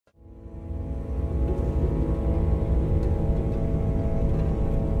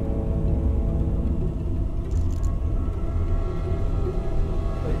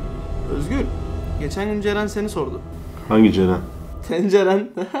Geçen gün Ceren seni sordu. Hangi Ceren? Tenceren.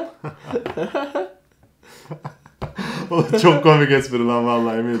 O çok komik espri lan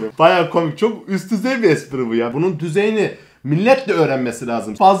vallahi eminim. Baya komik. Çok üst düzey bir espri bu ya. Bunun düzeyini millet de öğrenmesi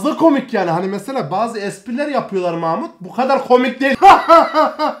lazım. Fazla komik yani. Hani mesela bazı espriler yapıyorlar Mahmut. Bu kadar komik değil.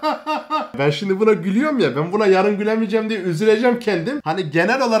 Ben şimdi buna gülüyorum ya. Ben buna yarın gülemiycem diye üzüleceğim kendim. Hani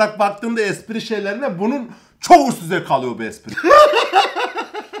genel olarak baktığımda espri şeylerine bunun çok üst düzey kalıyor bu espri.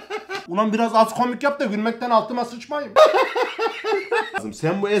 Ulan biraz az komik yap da gülmekten altıma sıçmayayım.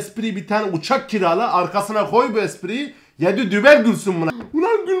 Sen bu espriyi bir tane uçak kirala, arkasına koy bu espriyi. 7 dübel gülsün buna.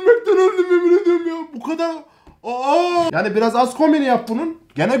 Ulan gülmekten öldüm yemin ediyorum ya. Bu kadar... Yani biraz az komedi yap bunun.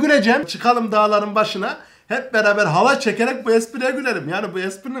 Gene güleceğim. Çıkalım dağların başına. Hep beraber hava çekerek bu espriye gülerim. Yani bu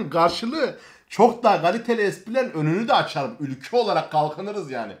esprinin karşılığı çok daha kaliteli esprilerin önünü de açarım. Ülke olarak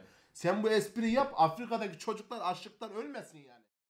kalkınırız yani. Sen bu espriyi yap, Afrika'daki çocuklar açlıktan ölmesin yani.